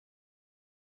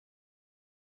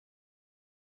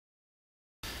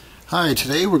Hi,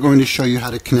 today we're going to show you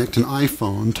how to connect an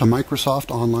iPhone to Microsoft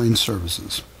Online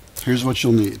Services. Here's what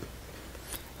you'll need.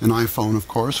 An iPhone, of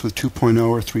course, with 2.0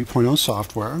 or 3.0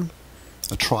 software,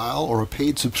 a trial or a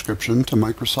paid subscription to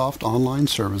Microsoft Online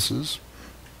Services,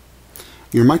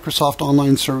 your Microsoft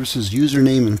Online Services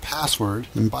username and password,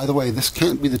 and by the way, this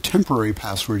can't be the temporary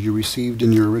password you received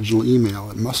in your original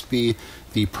email. It must be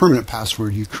the permanent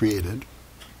password you created.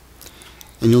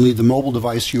 And you'll need the mobile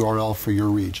device URL for your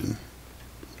region.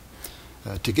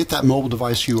 To get that mobile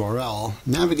device URL,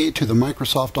 navigate to the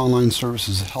Microsoft Online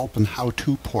Services Help and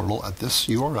How-To portal at this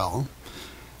URL,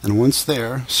 and once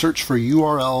there, search for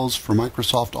URLs for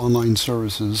Microsoft Online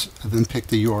Services, and then pick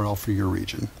the URL for your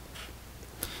region.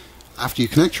 After you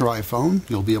connect your iPhone,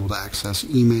 you'll be able to access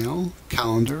email,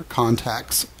 calendar,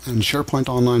 contacts, and SharePoint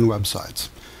Online websites.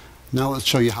 Now let's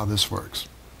show you how this works.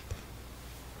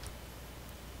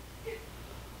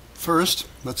 First,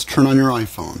 let's turn on your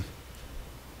iPhone.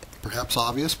 Perhaps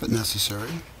obvious, but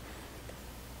necessary.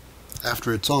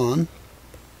 After it's on,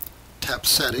 tap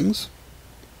Settings,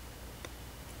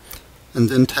 and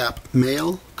then tap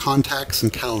Mail, Contacts,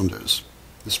 and Calendars.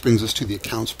 This brings us to the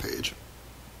Accounts page.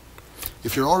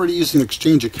 If you're already using an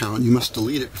Exchange account, you must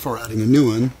delete it before adding a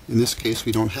new one. In this case,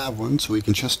 we don't have one, so we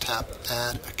can just tap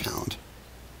Add Account.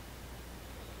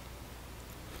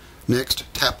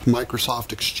 Next, tap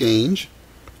Microsoft Exchange,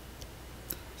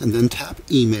 and then tap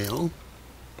Email,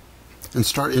 and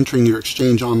start entering your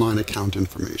Exchange Online account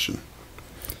information.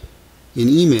 In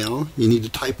email, you need to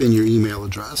type in your email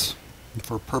address.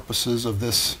 For purposes of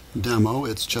this demo,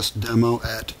 it's just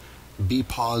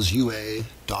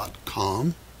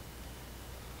demo@bpausua.com.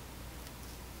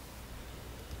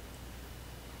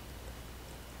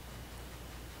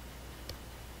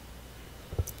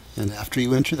 And after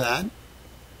you enter that,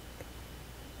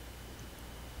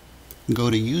 go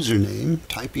to username,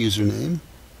 type username,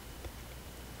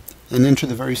 and enter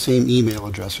the very same email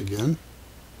address again.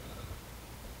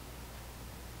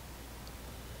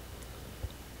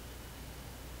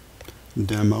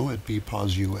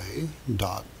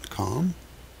 demo@bpausua.com.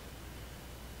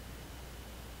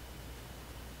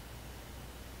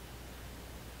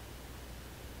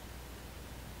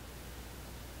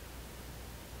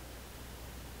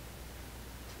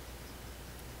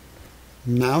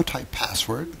 Now type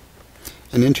password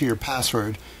and enter your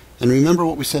password. And remember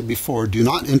what we said before, do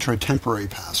not enter a temporary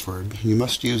password. You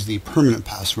must use the permanent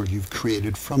password you've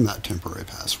created from that temporary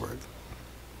password.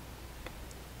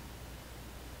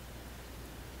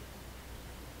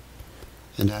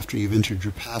 And after you've entered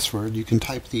your password, you can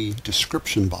type the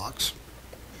description box.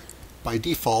 By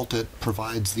default, it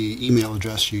provides the email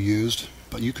address you used,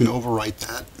 but you can overwrite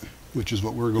that, which is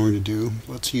what we're going to do.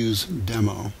 Let's use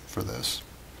demo for this.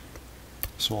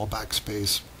 So I'll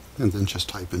backspace and then just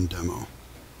type in demo.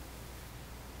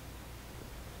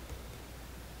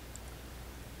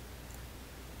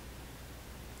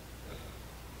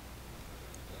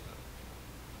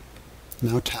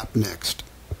 Now tap Next.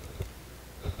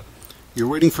 You're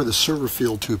waiting for the server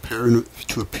field to appear in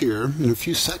a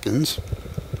few seconds.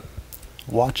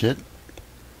 Watch it.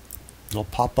 It'll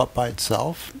pop up by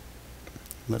itself.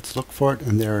 Let's look for it,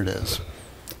 and there it is.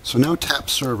 So now tap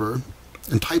Server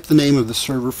and type the name of the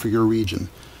server for your region.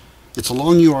 It's a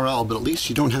long URL, but at least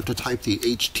you don't have to type the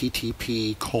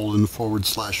http://.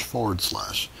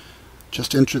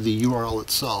 Just enter the URL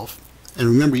itself. And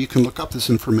remember, you can look up this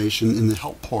information in the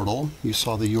Help portal. You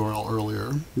saw the URL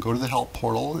earlier. Go to the Help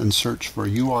portal and search for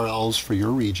URLs for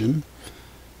your region.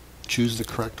 Choose the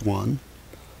correct one.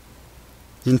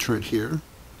 Enter it here.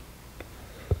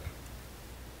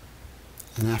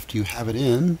 And after you have it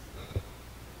in,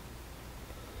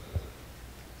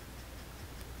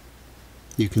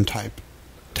 you can tap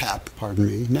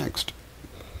Next.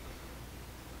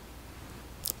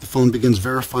 The phone begins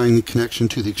verifying the connection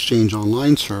to the Exchange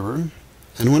Online server,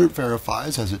 and when it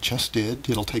verifies, as it just did,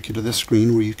 it'll take you to this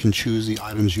screen where you can choose the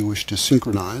items you wish to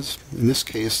synchronize. In this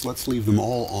case, let's leave them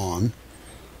all on.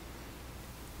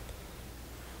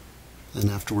 And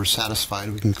after we're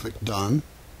satisfied, we can click Done.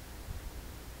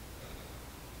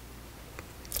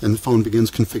 And the phone begins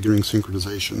configuring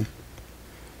synchronization.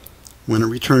 When it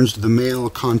returns to the Mail,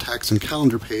 Contacts, and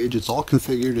Calendar page, it's all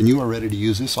configured and you are ready to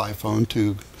use this iPhone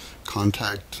to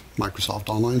contact Microsoft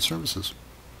Online Services.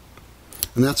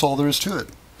 And that's all there is to it.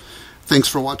 Thanks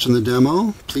for watching the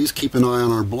demo. Please keep an eye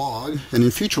on our blog, and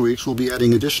in future weeks we'll be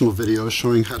adding additional videos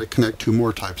showing how to connect to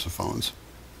more types of phones.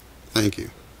 Thank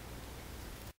you.